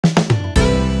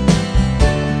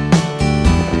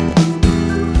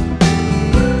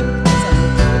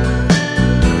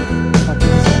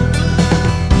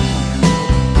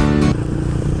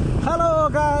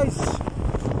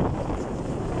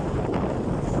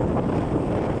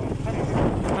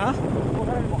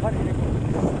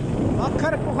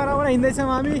हिँड्दैछौँ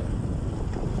हामी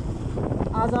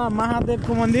आज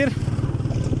महादेवको मन्दिर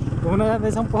घुम्न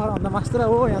जाँदैछौँ पोखरा भन्दा मास्टर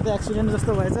हो। यहाँ त एक्सिडेन्ट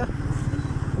जस्तो भएछ।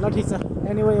 ल ठिक छ,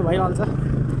 एनिवे भइहाल्छ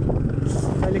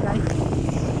कहिले काहीँ।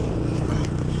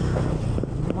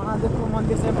 महादेवको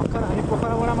मन्दिर चाहिँ भर्खर हामी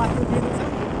पोखराबाट माथि उठिँदैछ।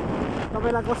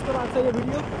 तपाईँलाई कस्तो लाग्छ यो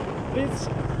भिडियो प्लिज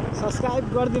सब्सक्राइब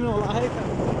गरिदिनु होला है।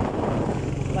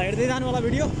 ल हेर्दै जानु होला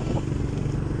भिडियो।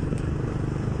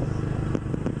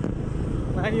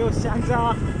 यो स्याङ्जा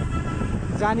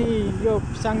जाने यो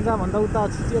स्याङ्जा भन्दा उता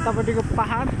यतापट्टिको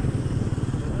पहाड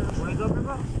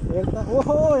एकदम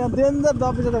ओहो यहाँ डेन्जर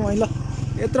दपेछ त मैले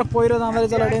यत्रो पहिरो जाँदो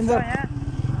रहेछ। ल डेन्जर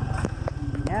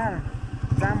यहाँ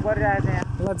जाम गरिरहेको छ यहाँ।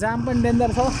 ल जाम पनि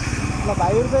डेन्जर छ। ल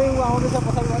भाइहरू चाहिँ ऊ आउँदैछ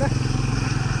पछाडिबाट,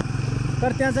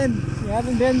 तर त्यहाँ चाहिँ यहाँ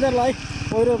चाहिँ डेन्जर ल है,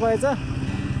 पहिरो गएछ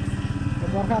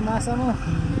बर्खा मासमा।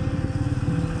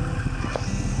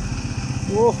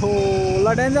 ओहो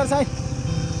ल डेन्जर छ है।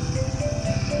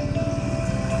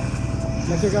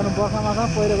 के गर्नु बर्खामा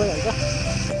पहिरो गइहाल्छ।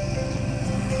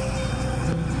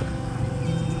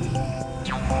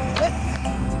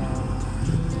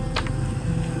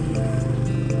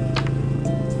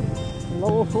 ल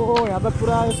ओहो यहाँ त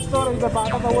पुरा यस्तो रहेछ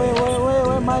बाटो त ओए ओए ओए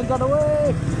ओए माइ गड ओए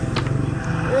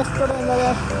यस्तो डेन्जर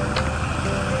यार।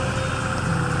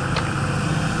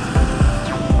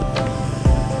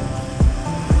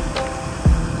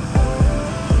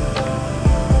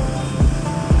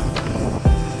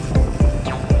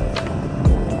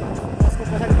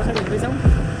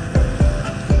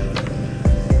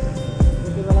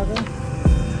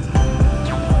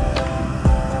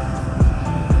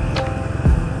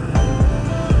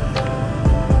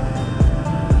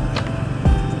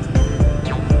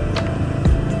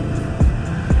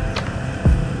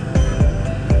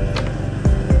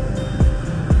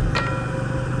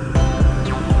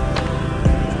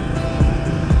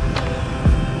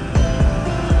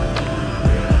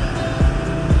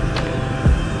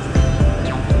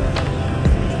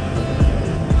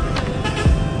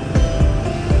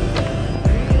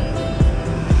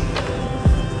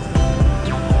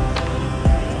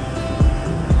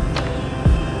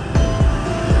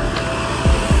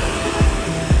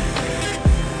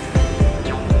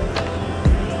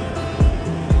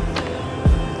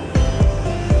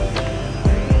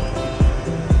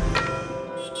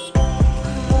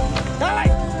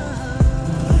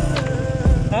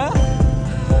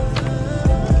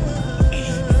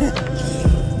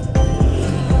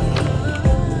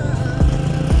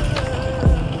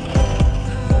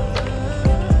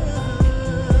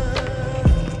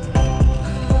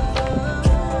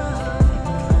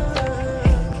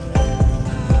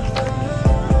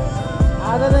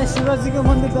 शिवजीको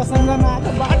मन्दिर दर्शन गर्न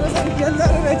आएको बाटो चाहिँ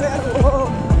डेन्जर रहेछ यार।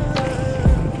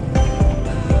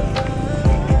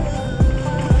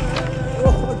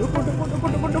 ओहो ढुकुर ढुकुर ढुकुर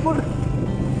ढुकुर ढुकुर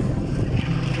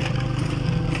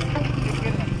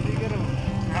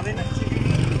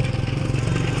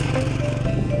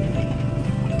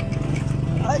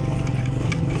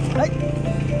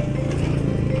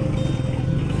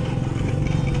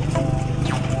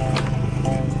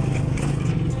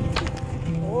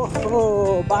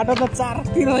बाटो त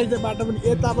चारतिर रहेछ। बाटो पनि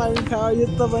यता पनि छ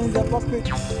यता पनि छ पक्कै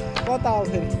कता हो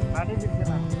फेरि बाटो बिर्सेर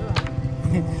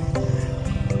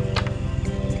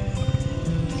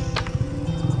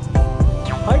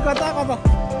खै कता कता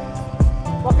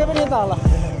पक्कै पनि यता होला।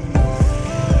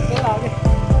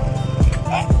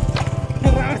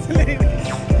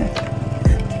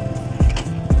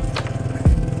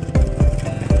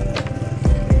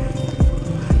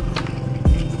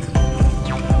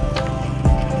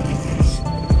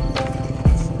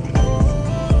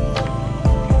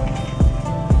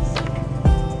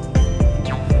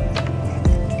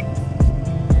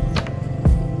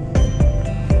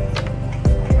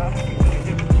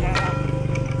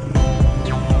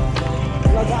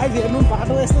 हेर्नु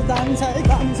बाटो यस्तो दामी छ है,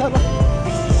 दामी छ त।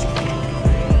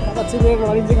 कता चिपेको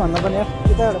गरिन्छ कि भन्दा पनि यार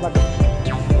यता एउटा बाटो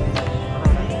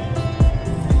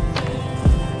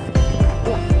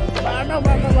बाटो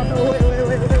बाटो बाटो ओए ओए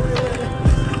ओए ओए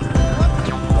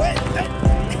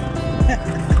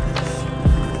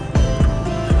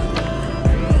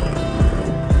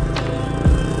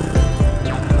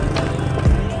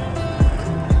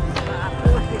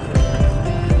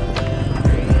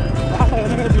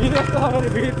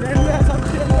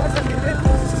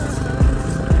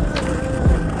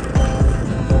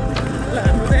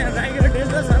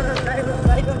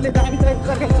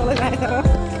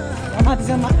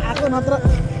माथिसम्म आएको नत्र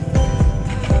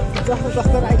जस्तो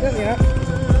जस्तो राइडर यहाँ।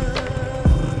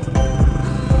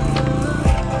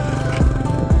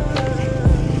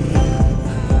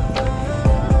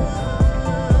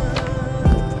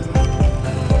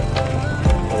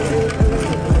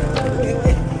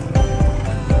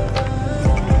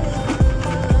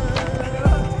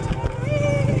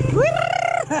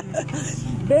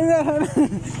 डेन्जर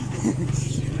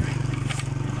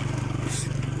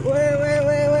ओए ओए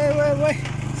ओए ओए ओए ओए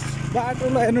बाटो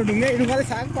ल हेर्नु ढुङ्गाले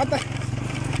साग पत्ता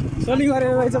सोलिङ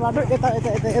गरेर रहेछ बाटो यता यता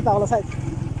यता यता होला सायद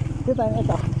त्यता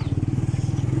यता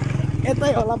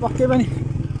यतै होला पक्कै पनि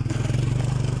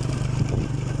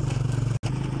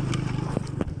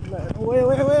ओए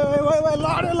ओए ओए ओए ओए ओए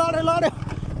लड्यो लड्यो लड्यो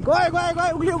गयो गयो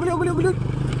गयो उक्ल्यो उक्ल्यो उक्ल्यो उक्ल्यो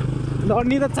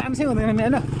लड्ने त चान्सै हुँदैन नि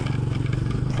होइन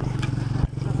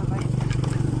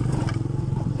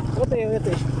यतै हो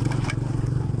यतै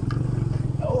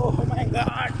ओह माई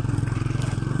गॉड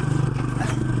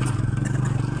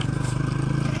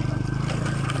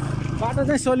बाटो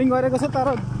चाहिँ सोलिङ गरेको छ तर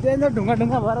डेन्जर ढुङ्गा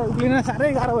ढुङ्गा भएर उक्लिन साह्रै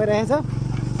गाह्रो भइरहेछ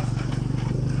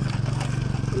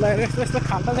ल यस्तो यस्तो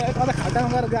खाल्टा कता खाल्टामा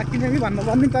गएर गएको किन कि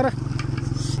भन्नुपर्ने तर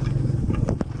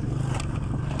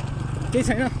केही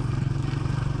छैन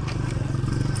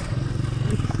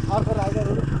अर्को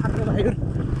राइडरहरू अर्को भाइहरू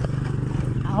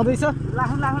आउँदैछ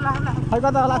लाखु लाखु लाखु लाखु खै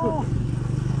कता होला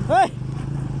ओए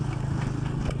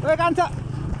ओए कान्छ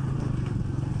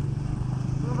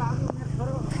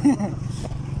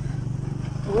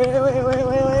ओए ओए ओए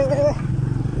ओए ओए ओए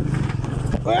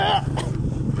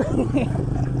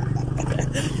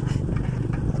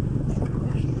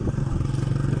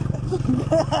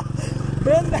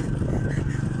डेन्जर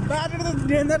बाटो त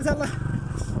डेन्जर छ ल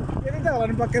फेरि त होला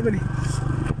नि पक्कै पनि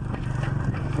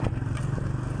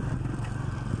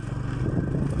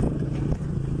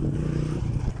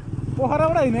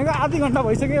पोखराबाट हिँडेको आधी घन्टा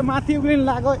भइसक्यो माथि उक्लिन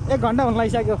लाग्यो 1 घन्टा हुन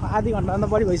लागिसक्यो आधी घन्टाभन्दा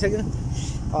बढी भइसक्यो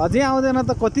अझै आउँदैन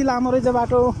त कति लामो रहेछ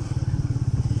बाटो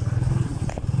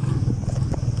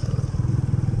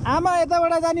आमा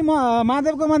यताबाट जाने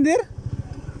महादेवको मन्दिर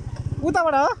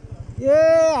उताबाट हो ए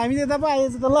हामी त यता पो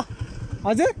आएछ त ल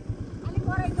हजुर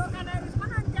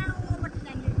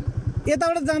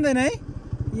यताबाट जाँदैन है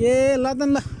ए ल त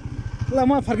ल ल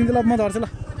म फर्किन्छु ल म झर्छु ल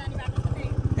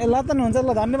ए ल त हुन्छ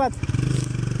ल धन्यवाद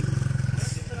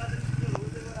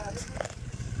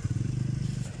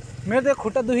मेरो त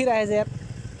खुट्टा दुखिरहेछ यार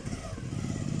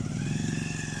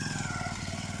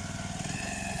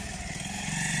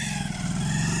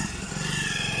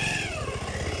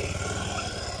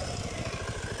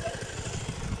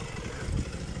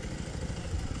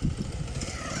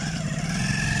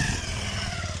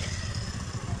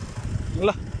ल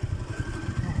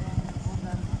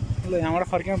ल यहाँबाट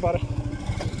फर्किनु पर्यो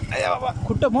ए बाबा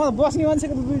खुट्टा म बस्ने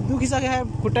मान्छेको दुखिसक्यो यार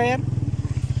खुट्टा यार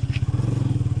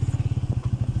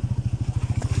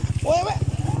ओए ओए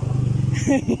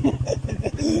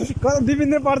कता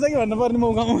दिपिन्द्र पर्छ कि भन्नुपर्ने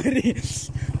मौकामा फेरि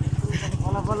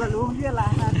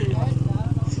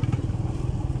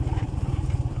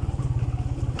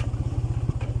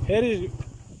फेरि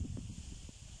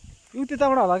उ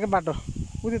त्यताबाट होला क्या बाटो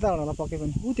उ त्यताबाट होला पक्कै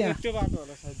पनि उ त्यहाँ त्यो बाटो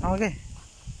होला सायद ओके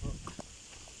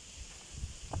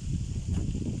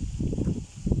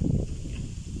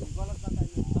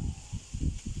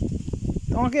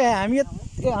ओके हामी ए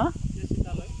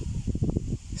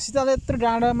शीतल यत्रो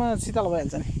डाँडामा शीतल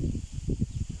भइहाल्छ नि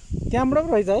त्यहाँबाट पो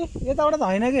रहेछ है यताबाट त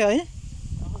होइन कि है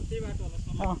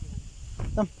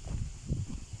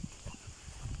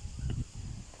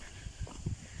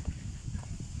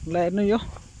ल हेर्नु यो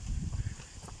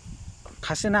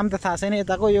खासै नाम त थाहा छैन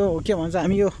यताको यो के भन्छ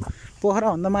हामी यो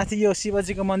पोखराभन्दा माथि यो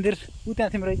शिवजीको मन्दिर उ त्यहाँ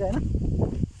थियौँ रहेछ होइन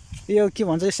यो के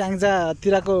भन्छ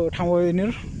स्याङ्जातिरको ठाउँ हो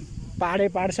यिनीहरू पाहाडै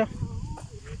पाहाड छ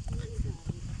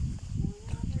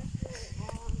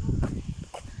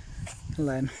ल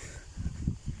हेर्नु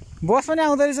बस पनि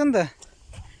आउँदो रहेछ नि त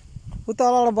उता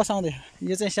तलबाट बस आउँदै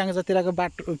यो चाहिँ स्याङ्जातिरको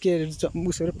बाटो के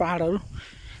उसहरू पाहाडहरू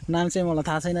नाम चाहिँ मलाई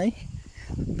थाहा छैन है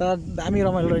तर दामी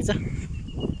रमाइलो रहेछ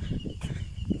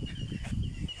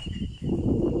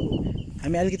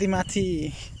हामी अलिकति माथि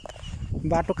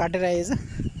बाटो काटेर आएछ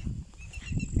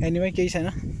एनिवे केही छैन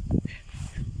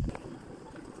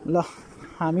ल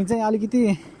हामी चाहिँ अलिकति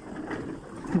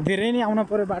धेरै नै आउन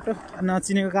पर्यो बाटो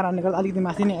नचिनेको कारणले गर्दा अलिकति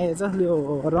माथि नै आएछ यो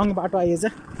रङ बाटो आएछ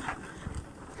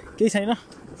केही छैन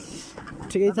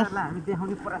ठिकै छ हामी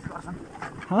देखाउने प्रयास गर्छौँ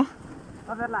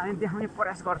तपाईहरुलाई हामी देखाउने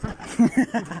प्रयास गर्छौँ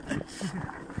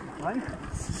है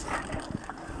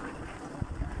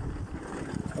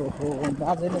ओहो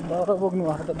बाजेले दरो बोक्नु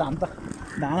भएको त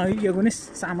धान यो पनि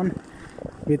सामान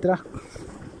भित्र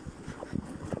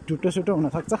टुटो सुटो हुन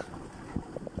सक्छ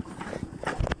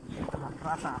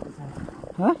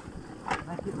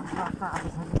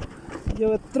यो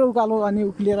यत्रो उकालो अनि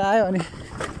उक्लिएर आयो अनि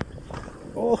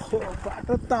ओहो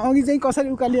बाटो त अघि चाहिँ कसरी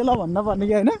उकालियो ल भन्न पर्ने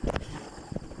कि होइन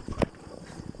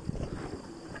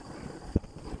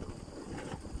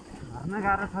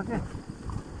गाह्रो छ के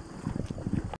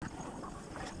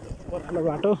ओह्रालो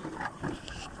बाटो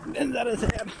डेन्जर छ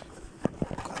यार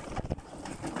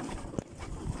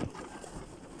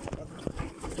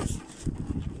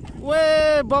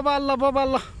ओए बबाल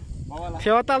ल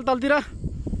फेवाताल तलतिर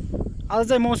आज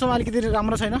चाहिँ मौसम अलिकति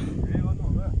राम्रो छैन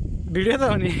भिडियो त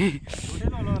हो नि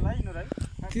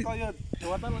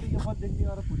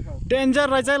डेन्जर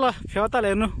रहेछ है ल फेवाताल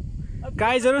हेर्नु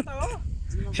गाइजहरू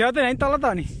फेवाताल होइन तल त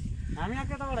हो नि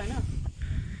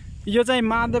यो चाहिँ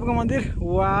महादेवको मन्दिर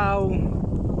वाउ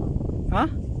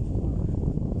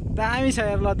दामी छ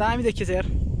यार ल दामी देखिन्छ यार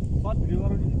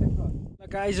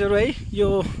गाइजहरू है यो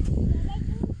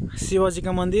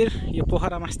शिवजीको मन्दिर यो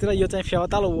पोखरा मास्तिर यो चाहिँ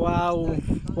फेवाताल वाउ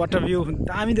वाटर भ्यू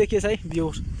दामी देखिएछ है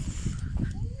भ्यू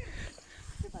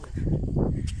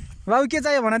बाबु के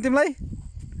चाहियो भन तिमीलाई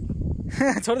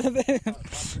छोड्दै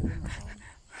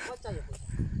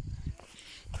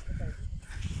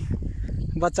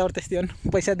बच्चाहरू त्यस्तै हो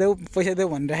पैसा देऊ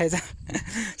भनिरहेछ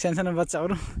सानो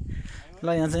बच्चाहरू ल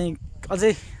यहाँ चाहिँ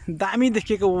अझै दामी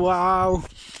देखिएको वाउ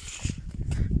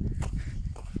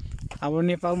हाम्रो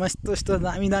नेपालमा यस्तो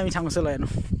दामी ठाउँ छ ल हेर्नु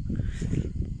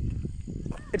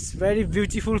it's very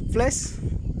beautiful place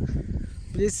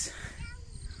please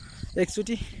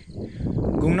एकचोटि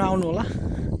घुम्न आउनु होला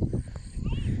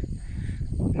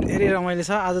धेरै रमाइलो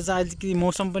छ आज चाहिँ अलिकति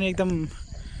मौसम पनि एकदम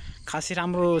खासै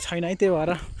राम्रो छैन है त्यही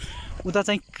भएर उता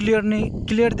चाहिँ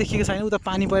क्लियर देखिएको छैन उता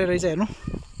पानी परेर रहेछ हेर्नु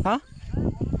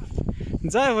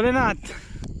जय भोलेनाथ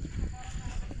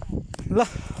ल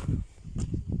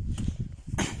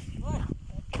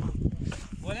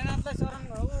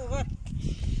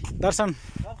दर्शन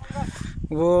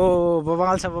ओ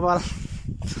बबाल छ बबाल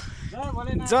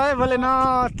जय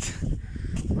भोलेनाथ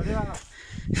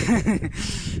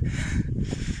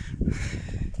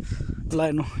ल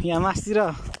हेर्नु यहाँ मास्तिर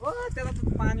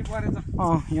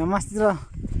यहाँ मास्तिर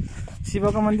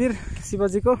शिवको मन्दिर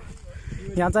शिवजीको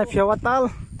यहाँ चाहिँ फेवाताल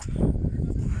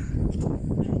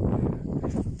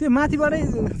त्यो माथिबाटै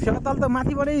फेवाताल त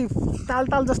माथिबाटै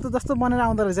ताल जस्तो बनेर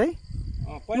आउँदो रहेछ है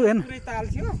पुरै ताल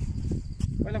थियो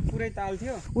पहिला पुरै ताल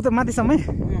थियो उता माथिसम्मै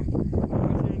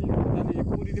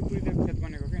पुरी खेत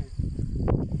बनेको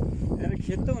क्या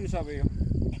खेत त हो नि सबै यो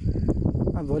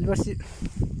भोलि पर्सि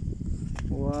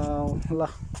वाउ ल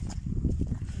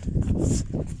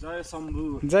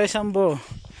जय शम्भु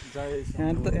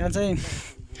यहाँ चाहिँ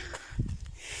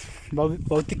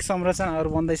भौतिक संरचनाहरू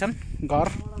बन्दैछन् घर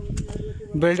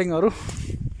बिल्डिङहरू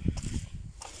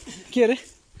के अरे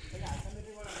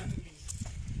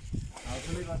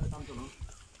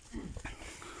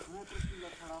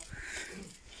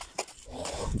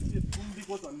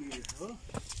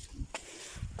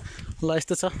ल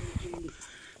यस्तो छ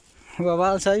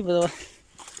बबाल छ है बबाल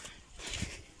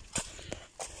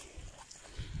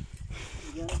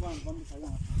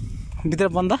भित्र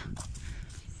बन्द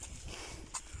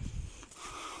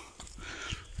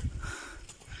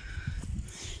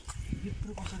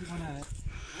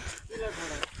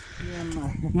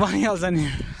बनिहाल्छ नि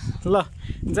ल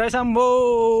जय शम्भु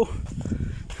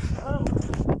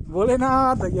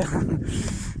भोलेनाथ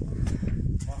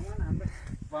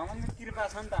कृपा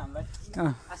छ नि त हामीलाई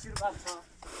आशीर्वाद छ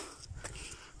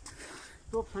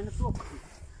तोप छैन तोप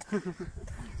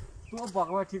भएको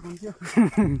भए ठिक हुन्थ्यो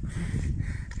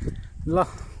ल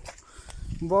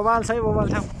बबाल छ है बबाल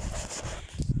ठाउँ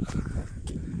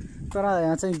तर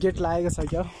यहाँ चाहिँ गेट लागेको छ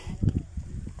क्या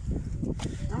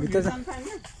भित्र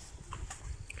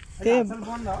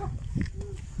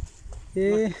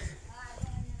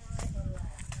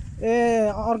ए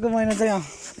अर्को महिना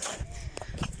चाहिँ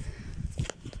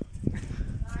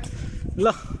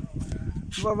ल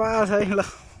बबाल छ है ल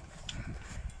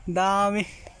दामी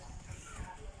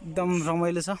एकदम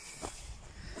रमाइलो छ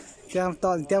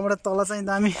त्यहाँबाट तल चाहिँ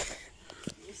दामी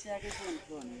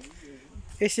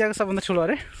एसियाको सबभन्दा ठुलो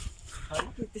अरे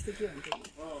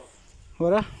हो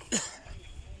र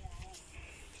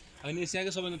होइन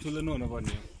एसियाको सबभन्दा ठुलो नहुनु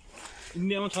पर्ने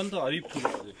इन्डियामा छ नि त हरिफ ठुलो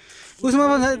उसमा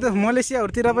पनि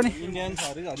मलेसियाहरूतिर पनि इन्डियन छ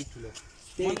अरे हरिफ ठुलो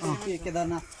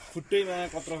केदारनाथ खुट्टैमा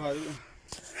कत्रो खायो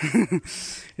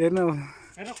हेर्नु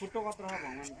खुट्टो कत्रो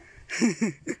भगवान्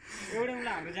एउटै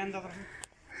उसलाई हाम्रो जान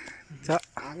छ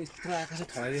यत्रो आकाश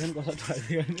ठडाइदियो कसो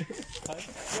ठडाइदियो त्यो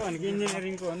भनेको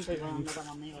इन्जिनियरिङको हो नि त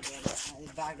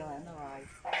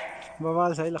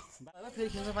बबाल छ है ल फेरि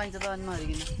खेल्न पाइन्छ त अनि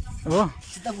नहेरिकन हो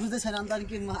चित्त बुझ्दै छैन अन्त अनि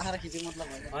के आएर खिचेको मतलब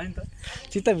भयो होइन त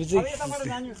चित्त भिज्दै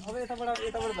अब यताबाट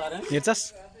झऱ्यो हेर्छस्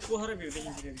पोखरा भ्यू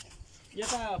देखिन्छ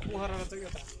यता पोखरा चाहिँ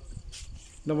यता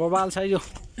ल बबाल छ यो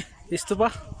स्तूपा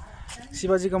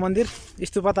शिवजीको मन्दिर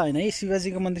स्तूपा त होइन है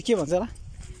शिवजीको मन्दिर के भन्छ होला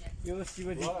यो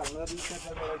शिवजी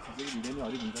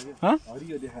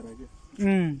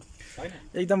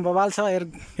एकदम बबाल छ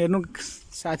हेर्नु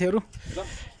साथीहरू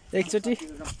एकचोटि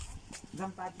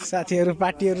साथीहरू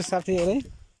है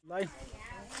ल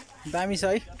दामी छ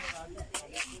है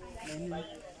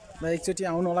ल एकचोटि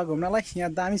आउनु होला घुम्नलाई।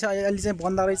 यहाँ दामी छ, अहिले चाहिँ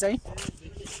बन्द रहेछ है,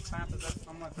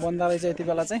 बन्द रहेछ यति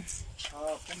बेला चाहिँ।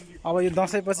 अब यो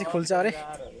दसैँपछि खुल्छ अरे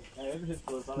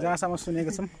जहाँसम्म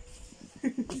सुनेको छौँ।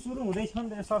 सुरु हुँदैछ नि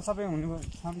त सरसफाइ हुनु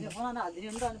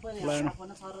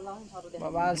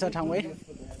बबाल छ ठाउँ है,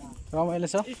 रमाइलो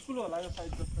छ। स्कुल होला यो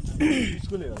साइड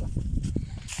स्कुलै होला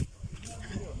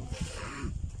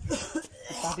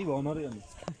साथी भाउ नरे अनि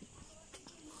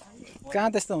कहाँ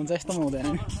त्यस्तो हुन्छ, यस्तोमा हुँदैन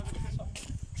नि।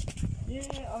 ए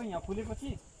अब यहाँ फुलेपछि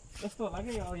यस्तो होला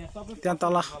कि अब यहाँ सबै त्यहाँ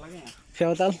तल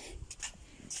फेवाताल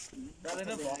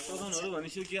भक्तजनहरू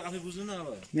भनेपछि के आफै बुझ्नु न।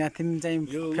 अब माथि चाहिँ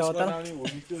फेवाताल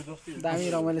दामी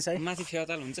रमाइलो छ है। माथि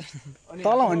फेवाताल हुन्छ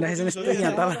तल भनिरहेको छ यस्तो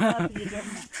यहाँ तल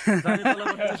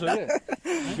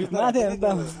माथि हेर्नु त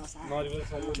नरिवल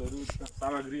सरिवलहरू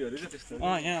सामग्रीहरू क्या त्यस्तो।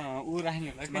 यहाँ ऊ राख्ने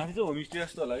होला कि माथि चाहिँ होमस्टे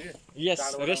जस्तो होला कि। यस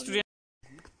रेस्टुरेन्ट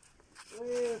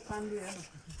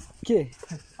के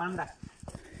पान्डा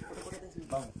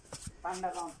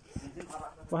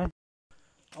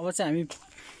अब चाहिँ हामी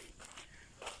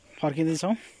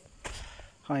फर्किँदैछौँ।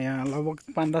 यहाँ लगभग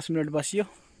 5-10 मिनट बसियो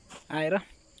आएर।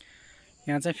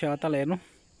 यहाँ चाहिँ फेवाताल हेर्नु।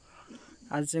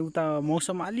 आज चाहिँ उता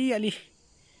मौसम अलिअलि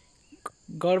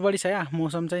गडबडी छ या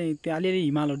मौसम चाहिँ त्यहाँ अलिअलि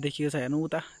हिमालहरू देखिएको छ हेर्नु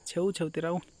उता छेउछेउतिर।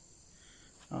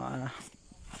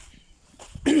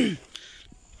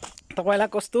 तपाईँलाई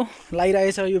कस्तो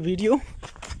लागिरहेछ यो भिडियो?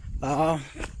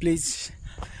 प्लिज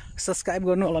सब्सक्राइब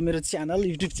गर्नु होला मेरो channel,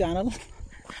 YouTube channel.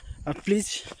 Please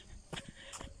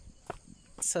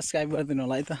subscribe गरिदिनु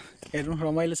होला है त। हेर्नु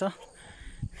रमाइलो छ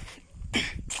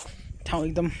ठाउँ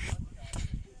एकदम।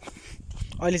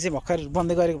 अहिले चाहिँ भर्खर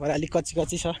बन्दै गरेको भएर अलिक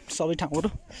कच्ची छ सबै ठाउँहरू,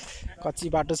 कच्ची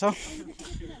बाटो छ।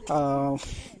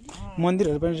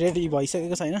 मन्दिरहरू पनि रेडी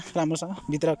भइसकेको छैन राम्रोसँग,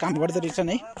 भित्र काम गर्दै रहेछन्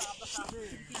है।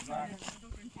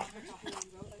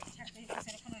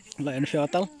 ल हेर्नु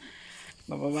फेवाताल,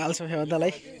 बाल छ फेवाताल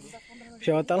है,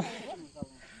 फेवाताल।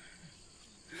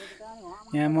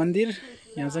 यहाँ मन्दिर,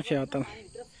 यहाँ चाहिँ फेवाताल,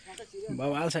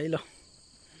 बवाल छ है। ल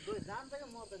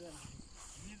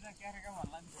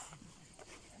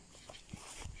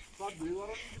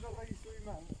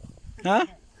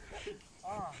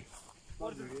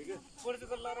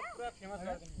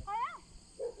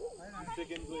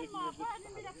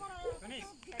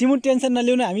तिम्रो टेन्सन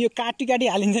नलिउनु, हामी यो काटी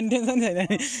हालिन्छ नि, टेन्सन छैन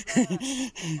नि।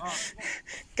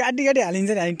 काटी हालिन्छ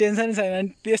नि, हामी टेन्सन छैन।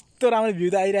 त्यस्तो राम्रो भ्यू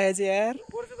त आइरहेको छ यार।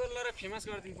 पोर्चुगललाई फेमस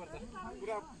गरिदिनु पर्छ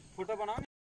पुरा फोटो बनाउने।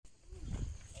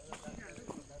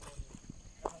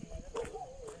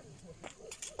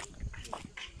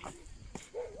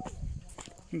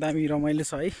 दामी रमाइलो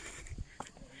छ है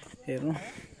हेर्नु।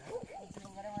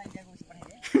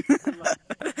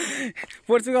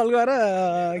 पोर्चुगल गएर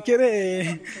के अरे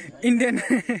इन्डियन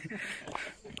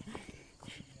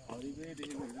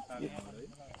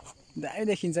दामी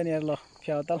देखिन्छ नि यार। ल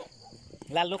फेवाताल,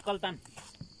 ला लोकल तान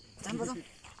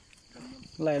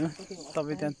ल हेर्नु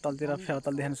तपाईँ त्यहाँ तलतिर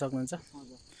फेवाताल देख्न सक्नुहुन्छ।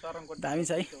 दामी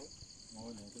छ है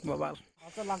बबाल।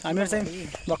 हामीहरू चाहिँ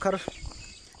भर्खर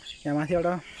यहाँ माथिबाट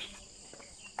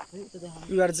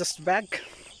you are just back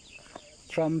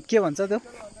from के भन्छ त्यो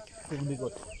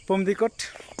पोम्दीकोट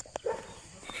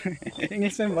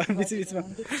इङ्ग्लिसमा भयो बिचमा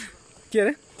के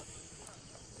अरे।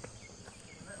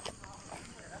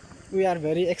 We are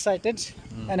very excited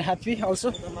and happy also.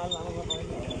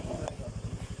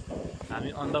 हामी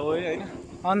अन द वे हैन,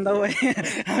 अन द वे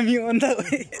हामी अन द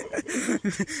वे।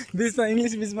 बिचमा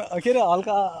इङ्ग्लिस बिचमा के अरे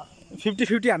हल्का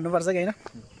 50-50 हान्नुपर्छ कि होइन।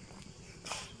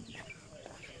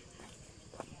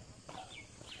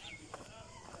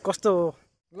 कस्तो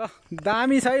ल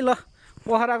दामी छ है। ल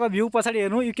पोखराको भ्यू पछाडि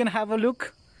हेर्नु, you can have a look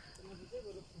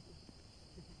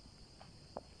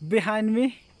behind me.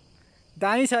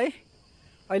 दामी छ है।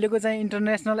 अहिलेको चाहिँ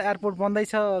इन्टरनेसनल एयरपोर्ट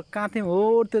बन्दैछ, कहाँ थियौँ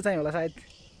हो त्यो चाहिँ होला सायद,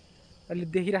 अहिले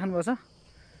देखिराख्नुपर्छ।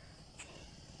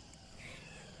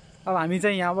 अब हामी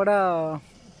चाहिँ यहाँबाट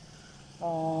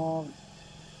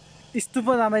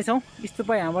स्तूपा जाँदैछौँ।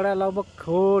 स्तूपा यहाँबाट लगभग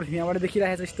खोर यहाँबाट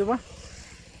देखिरहेको छ स्तूपा।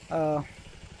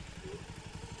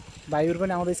 भाइहरू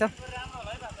पनि आउँदैछ।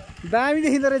 दामी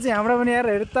देखिँदो रहेछ यहाँबाट पनि यार।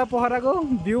 हेर त पोखराको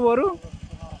भ्यूहरू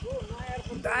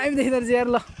दामी देखिँदो रहेछ यार।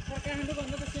 ल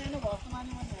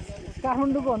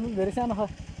काठमाडौँको भन्नु धेरै सानो छ।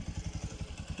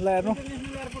 ल हेर्नु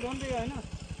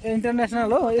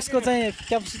इन्टरनेसनल हो, यसको चाहिँ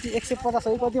क्यापेसिटी 150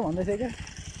 हो कति भन्दैछ क्या।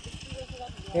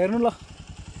 हेर्नु ल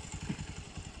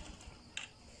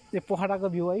यो पोखराको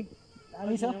भ्यू है,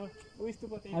 दामी छ।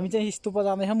 हामी चाहिँ स्तूपा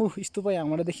जाँदैछौँ। स्तूपा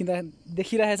यहाँबाट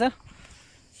देखिरहेछ।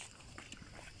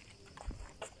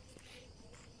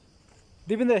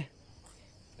 दिपेन्द्र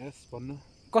यस भन्नु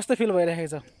कस्तो फिल भइरहेको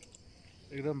छ?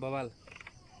 एकदम बवाल।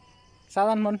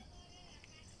 साधारण मन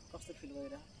कस्तो फिल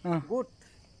भइरहेको? गुड।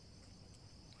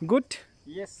 गुड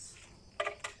यस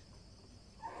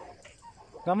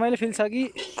रमाइलो फिल छ कि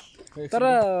तर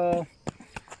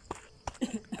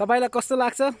तपाईलाई कस्तो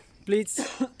लाग्छ please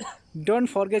don't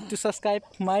forget to subscribe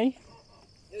my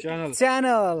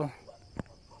channel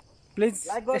please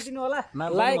like गरिदिनु होला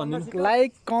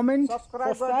लाइक कमेन्ट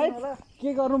सब्सक्राइब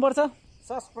के गर्नुपर्छ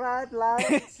सब्सक्राइब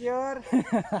लाइक शेयर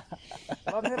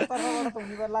मेरो तर्फबाट त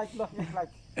हुने लाइक ल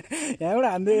लाइक यहाँबाट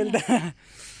हान्दै एउटा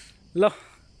ल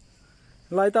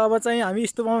ल त अब चाहिँ हामी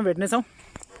स्तूपमा भेट्नेछौँ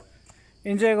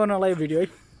इन्जोय गर्नलाई भिडियो है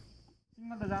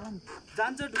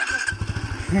जान्छ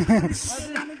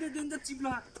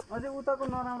अझै उताको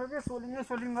नराम्रो के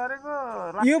सोलिङ गरेको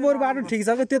यो बरु बाटो ठिक छ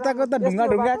कि त्यताको त ढुङ्गा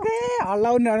ढुङ्गा के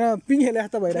हल्लाउने पिङ खेले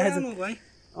जस्तो भइरहेको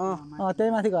छ त्यही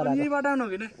माथि घर उताबाट आउनु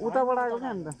कि उताबाट आएको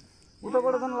क्या अन्त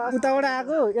उताबाट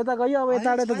आएको यता गयो अब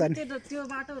यताबाट त झन् त्यो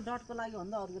बाटो डटको लागि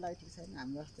भन्दा अरूको लागि ठिक छैन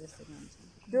हाम्रो जस्तो यस्तो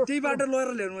मान्छे त्यही बाटो लिएर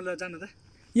ल्याउनु मलाई जानु त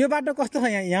यो बाटो कस्तो छ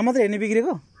यहाँ मात्रै हेर्ने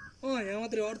बिग्रेको यहाँ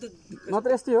मात्रै अरू त मात्र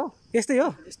यस्तै हो यस्तै हो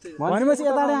भनेपछि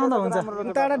यताबाट आउँदा हुन्छ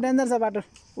उताबाट डेन्जर छ बाटो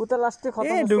उता लास्टै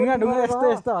ए ढुङ्गा ढुङ्गा यस्तो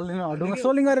यस्तो हल्लिनु ढुङ्गा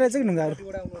सोलिङ गरेर चाहिँ ढुङ्गाहरू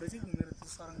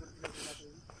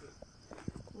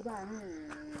उता हामी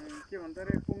के भन्छ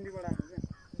अरे कुम्डीबाट आएको क्या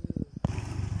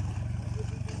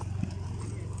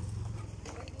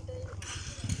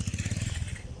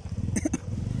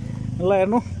ल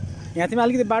हेर्नु यहाँ तिमी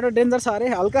अलिकति बाटो डेन्जर छ अरे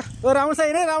हल्का राम्रो छ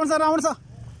हेरे राम्रो छ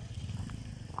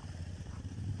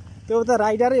त्यो त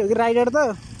राइडरै हो कि राइडर त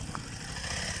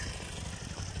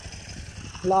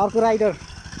ल अर्को राइडर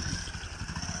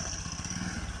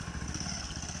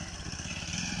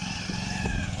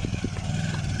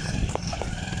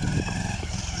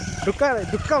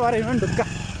ढुक्का भएर हिँड्नु नि ढुक्का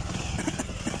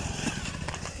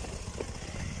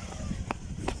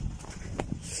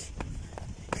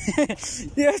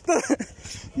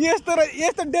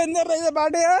यस्तो डेन्जर रहेछ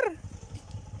बाटो यार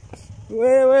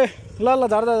वे ल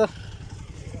झर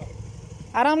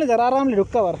आरामले झर आरामले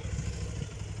ढुक्का भएर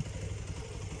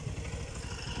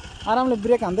आरामले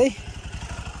ब्रेक हान्दै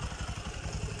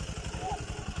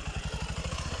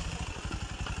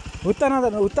हुत्ता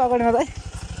नजानु हुत्ता अगाडि नजाए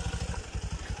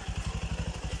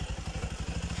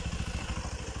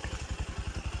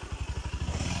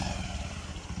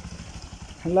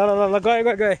ल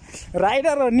गयो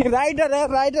राइडर हो नि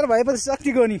राइडर भएपछि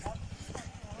शक्तिको नि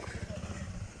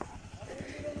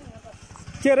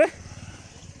के अरे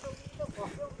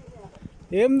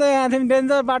हेर्नु त यहाँ थियौँ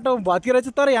डेन्जर बाटो भत्किएर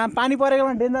चाहिँ तर यहाँ पानी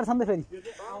परेकोमा डेन्जर छ नि त फेरि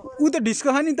ऊ त ढिस्को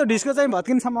छ नि त्यो ढिस्को चाहिँ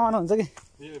भत्किने सम्भावना हुन्छ कि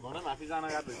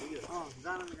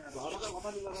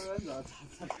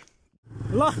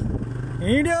ल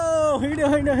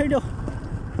हिँड्यो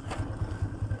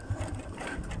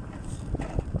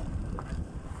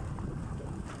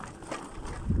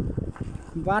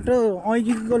बाटो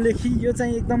ऐगीको लेखी यो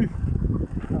चाहिँ एकदम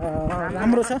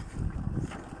राम्रो छ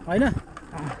होइन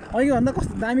ऐगीभन्दा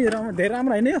कस्तो दामी धेरै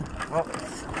राम्रो होइन यो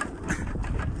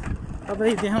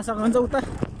तपाईँ देखाउन सक्नुहुन्छ उता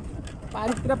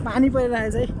पारितिर पानी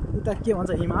परिरहेको चाहिँ उता के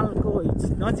भन्छ हिमालको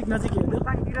नजिक हो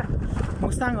त्यो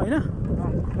मुस्ताङ होइन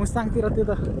मुस्ताङतिर त्यो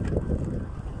त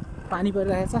पानी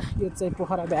परिरहेको छ यो चाहिँ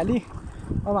पोखरा भ्याली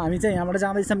अब हामी चाहिँ यहाँबाट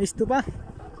जाँदैछौँ स्तूपा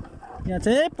यहाँ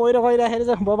चाहिँ पहिरो गइराखेर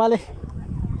चाहिँ बाबाले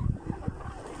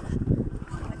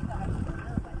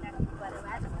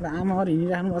आमाहरू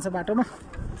हिँडिराख्नु भएको छ बाटोमा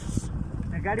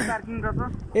गाडी पार्किङ गर्छ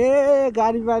ए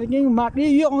गाडी पार्किङ माथि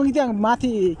यो अघि त्यहाँ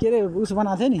माथि के अरे उस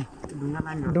बनाएको थियो नि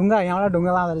ढुङ्गा यहाँबाट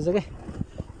ढुङ्गा लाँदो रहेछ क्या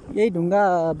यही ढुङ्गा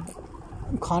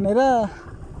खनेर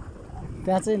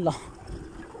त्यहाँ चाहिँ ल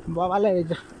बाबाले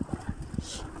रहेछ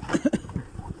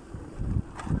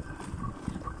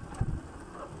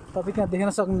तपाईँ त्यहाँ देख्न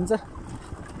सक्नुहुन्छ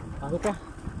हल्का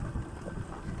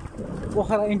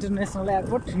पोखरा इन्टरनेसनल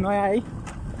एयरपोर्ट नयाँ है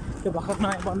त्यो भर्खर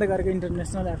नयाँ बन्दै गरेको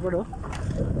इन्टरनेसनल एयरपोर्ट हो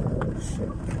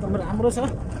एकदम राम्रो छ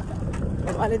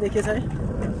बाबाले देखेछ है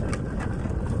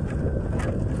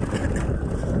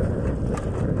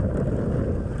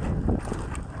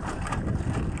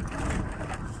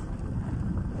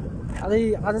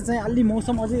आज चाहिँ अलि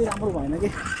मौसम अझै राम्रो भएन कि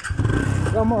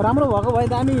र राम्रो भएको भए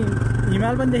त हामी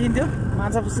हिमाल पनि देखिन्थ्यो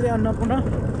माछा पुछ्रे अन्नपूर्ण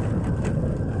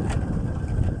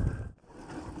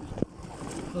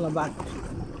ल बात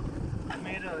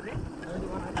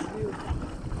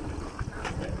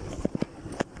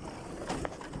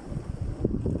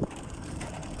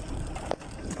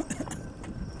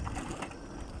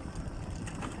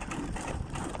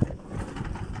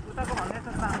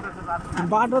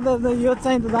बाटो त यो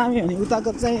चाहिँ त दामी हो नि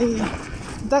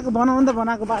उताको बनाउनु त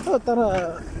बनाएको बाटो तर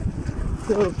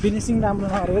त्यो फिनिसिङ राम्रो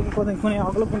नगरेको कुनै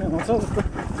अग्लो कुनै हुन्छ जस्तो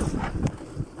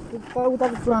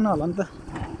उताको पुरानो होला नि त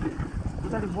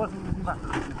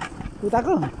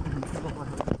उताको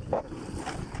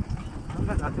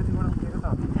ल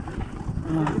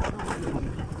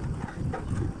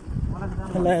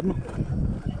हेर्नु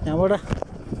यहाँबाट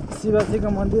शिवजीको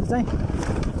मन्दिर चाहिँ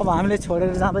अब हामीले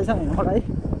छोडेर जाँदैछौँ यहाँबाट है।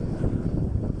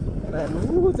 ल हेर्नु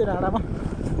ऊ चाहिँ डाँडामा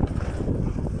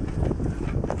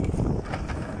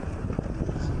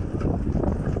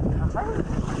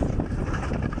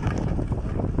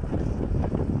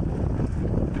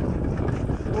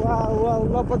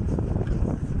लपत।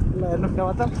 ल हेर्नु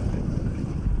फेवा त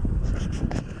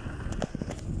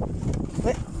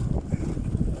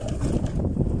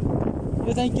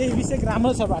यो चाहिँ केही विशेष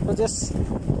राम्रो छ बाटो जस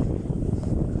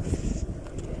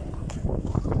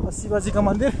शिवजीको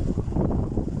मन्दिर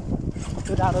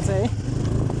त्यो डाँडो चाहिँ है।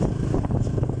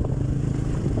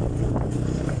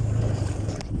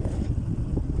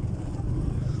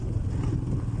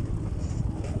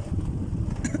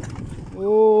 ओ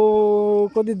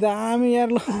कति दामी यार।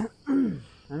 ल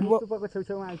स्तूपको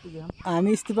छेउछेउमा आइपुग्यौँ।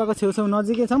 हामी स्तूपको छेउछेउ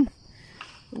नजिकै छौँ।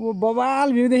 ओ बवाल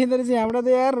भ्यू देखिँदो रहेछ यहाँबाट त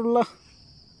यार। ल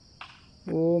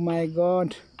ओ माई गड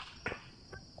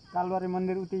तालबारी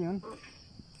मन्दिर उतै हुन्।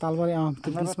 तालबारी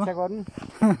त्यो बिचमा गर्नु।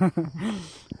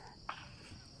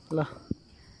 ल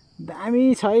दामी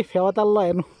छ है फेवाताल। ल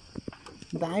हेर्नु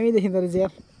दामी देखिँदो रहेछ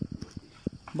यार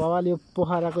बवाल। यो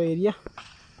पोखराको एरिया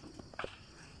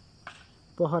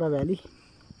पोखरा भ्याली।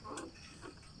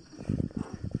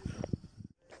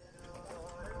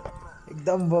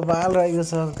 एकदम बवाल रहेको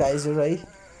छ गाइजहरू है।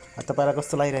 तपाईँलाई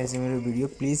कस्तो लागिरहेको छ मेरो भिडियो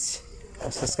प्लिज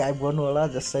सब्सक्राइब गर्नु होला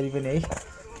जसरी पनि है।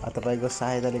 तपाईँको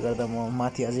सहायताले गर्दा म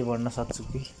माथि अझै बढ्न सक्छु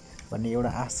कि भन्ने एउटा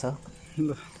आश छ।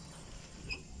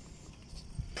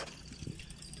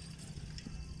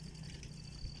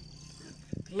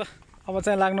 ल अब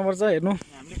चाहिँ लाग्नुपर्छ। हेर्नु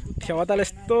फेवाताल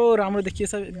यस्तो राम्रो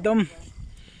देखिएछ एकदम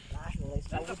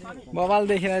बवाल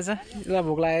देखिरहेछ। यसलाई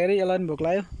भोक लाग्यो अरे यसलाई पनि भोक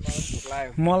लाग्यो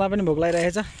मलाई पनि भोक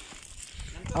लागिरहेछ।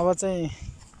 अब चाहिँ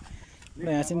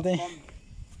यहाँ चाहिँ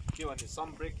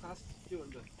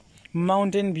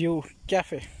माउन्टेन भ्यू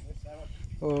क्याफे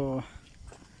ओ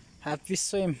ह्याप्पी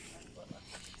स्विम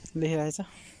लेखिरहेछ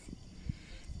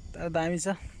तर दामी छ।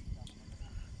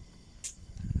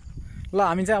 ल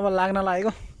हामी चाहिँ अब लाग्न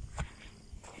लागेको।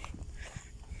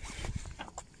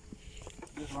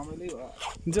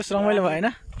 जस रमाइलो भयो होइन।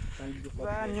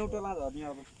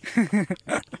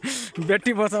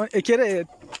 ब्याट्री बचाउने के अरे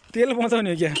तेल बचाउने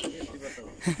हो क्या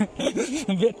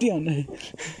ब्याट्री हान्ने।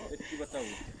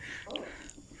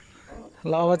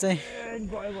 ल अब चाहिँ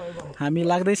हामी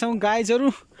लाग्दैछौँ गाइजहरू।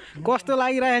 कस्तो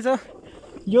लागिरहेछ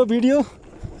यो भिडियो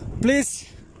प्लिज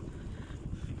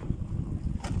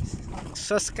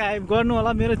सब्सक्राइब गर्नु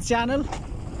होला मेरो च्यानल।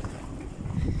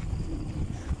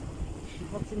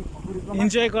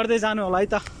 इन्जोय गर्दै जानु होला है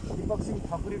त।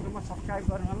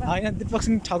 होइन दिपक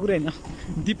सिंह ठकुर होइन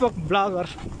दिपक ब्लगर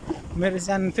मेरो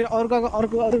च्यानल। फेरि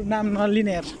अरू नाम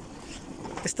नलिने यार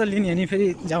त्यस्तो लिने हो नि फेरि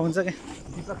झ्याउ हुन्छ क्या।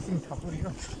 दिपक सिंह ठकुर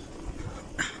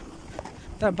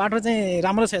तर बाटो चाहिँ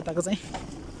राम्रो छ यताको चाहिँ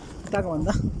उताको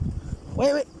भन्दा। ओइ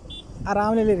ओइ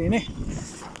आरामले लिएर हिँडे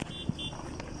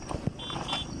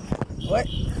ओइ।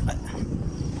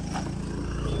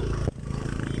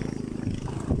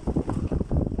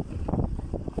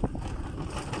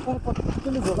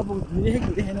 पत्तैले झोला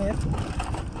भिडिखेन यार।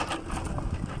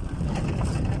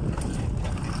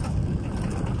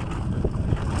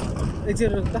 एकछिन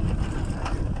रोक त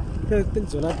त्यो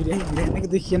झोला भिडिखेन कि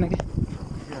देखिएन कि।